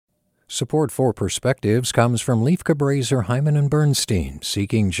Support for Perspectives comes from Leif Cabraser, Hyman and Bernstein,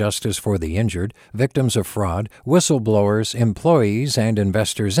 seeking justice for the injured, victims of fraud, whistleblowers, employees, and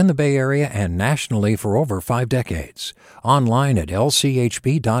investors in the Bay Area and nationally for over 5 decades. Online at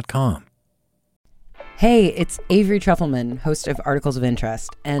lchb.com. Hey, it's Avery Trufelman, host of Articles of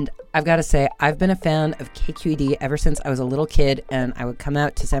Interest, and I've got to say, I've been a fan of KQED ever since I was a little kid, and I would come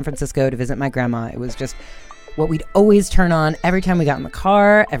out to San Francisco to visit my grandma. It was just what we'd always turn on every time we got in the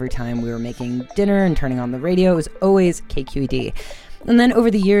car, every time we were making dinner and turning on the radio. It was always KQED. And then over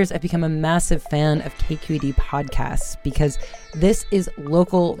the years, I've become a massive fan of KQED podcasts because this is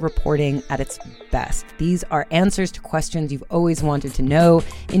local reporting at its best. These are answers to questions you've always wanted to know,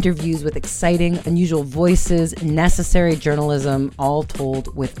 interviews with exciting, unusual voices, necessary journalism, all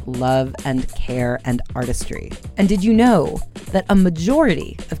told with love and care and artistry. And did you know that a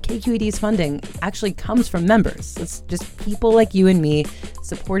majority of KQED's funding actually comes from members? It's just people like you and me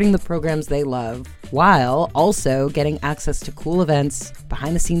supporting the programs they love, while also getting access to cool events,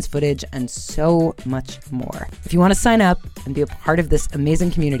 behind-the-scenes footage, and so much more. If you want to sign up and be a part of this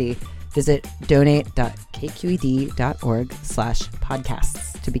amazing community, visit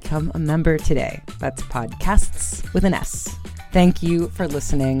donate.kqed.org/podcasts to become a member today. That's podcasts with an S. Thank you for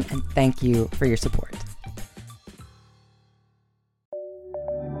listening, and thank you for your support.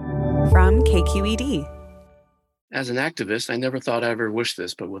 From KQED. As an activist, I never thought I ever wished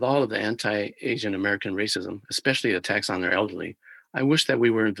this, but with all of the anti-Asian American racism, especially attacks on their elderly, I wish that we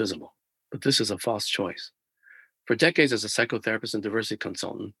were invisible. But this is a false choice. For decades as a psychotherapist and diversity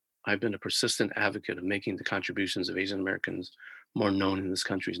consultant, I've been a persistent advocate of making the contributions of Asian Americans more known in this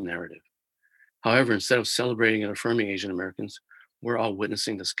country's narrative. However, instead of celebrating and affirming Asian Americans, we're all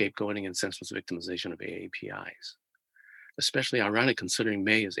witnessing the scapegoating and senseless victimization of AAPIs. Especially ironic considering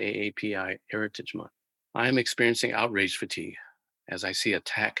May is AAPI Heritage Month. I am experiencing outrage fatigue as I see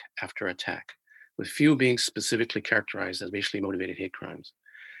attack after attack, with few being specifically characterized as racially motivated hate crimes.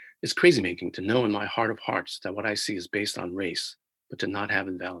 It's crazy making to know in my heart of hearts that what I see is based on race, but to not have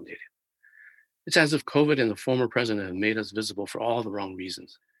it validated. It's as if COVID and the former president have made us visible for all the wrong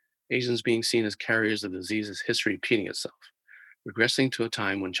reasons. Asians being seen as carriers of disease is history repeating itself, regressing to a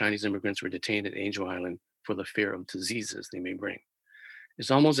time when Chinese immigrants were detained at Angel Island for the fear of diseases they may bring. It's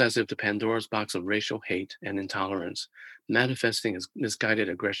almost as if the Pandora's box of racial hate and intolerance, manifesting as misguided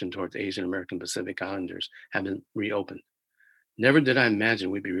aggression towards Asian American Pacific Islanders, have been reopened. Never did I imagine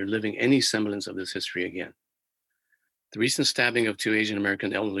we'd be reliving any semblance of this history again. The recent stabbing of 2 Asian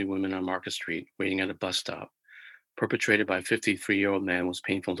American elderly women on Market Street, waiting at a bus stop, perpetrated by a 53-year-old man, was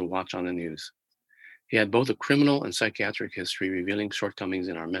painful to watch on the news. He had both a criminal and psychiatric history revealing shortcomings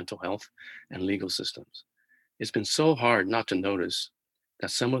in our mental health and legal systems. It's been so hard not to notice that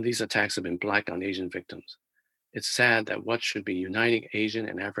some of these attacks have been Black on Asian victims. It's sad that what should be uniting Asian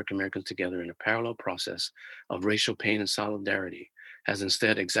and African Americans together in a parallel process of racial pain and solidarity has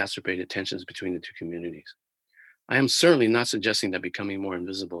instead exacerbated tensions between the two communities. I am certainly not suggesting that becoming more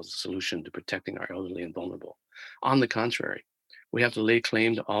invisible is the solution to protecting our elderly and vulnerable. On the contrary, we have to lay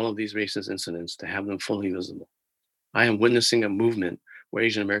claim to all of these racist incidents to have them fully visible. I am witnessing a movement where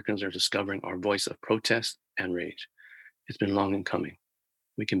Asian Americans are discovering our voice of protest and rage. It's been long in coming.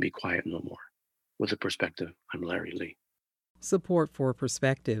 We can be quiet no more. With a perspective, I'm Larry Lee. Support for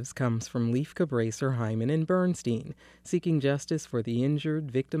Perspectives comes from Leif Cabraser, Hyman and Bernstein, seeking justice for the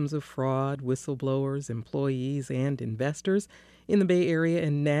injured, victims of fraud, whistleblowers, employees, and investors in the Bay Area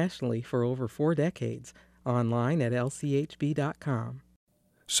and nationally for over 4 decades. Online at lchb.com.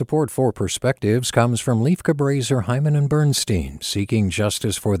 Support for Perspectives comes from Leif Cabraser, Hyman and Bernstein, seeking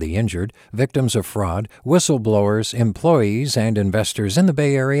justice for the injured, victims of fraud, whistleblowers, employees, and investors in the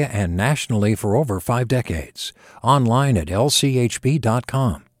Bay Area and nationally for over 5 decades. Online at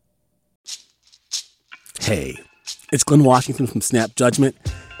lchb.com. Hey, it's Glenn Washington from Snap Judgment,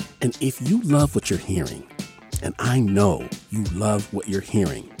 and if you love what you're hearing, and I know you love what you're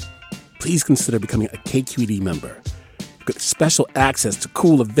hearing, please consider becoming a KQED member. Get special access to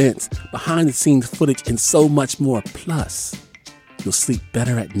cool events, behind-the-scenes footage, and so much more. Plus, you'll sleep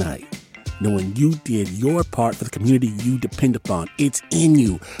better at night knowing you did your part for the community you depend upon. It's in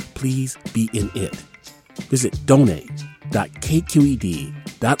you. Please be in it. Visit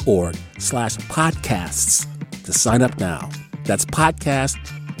donate.kqed.org/podcasts to sign up now. That's podcast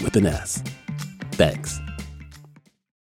with an S. Thanks.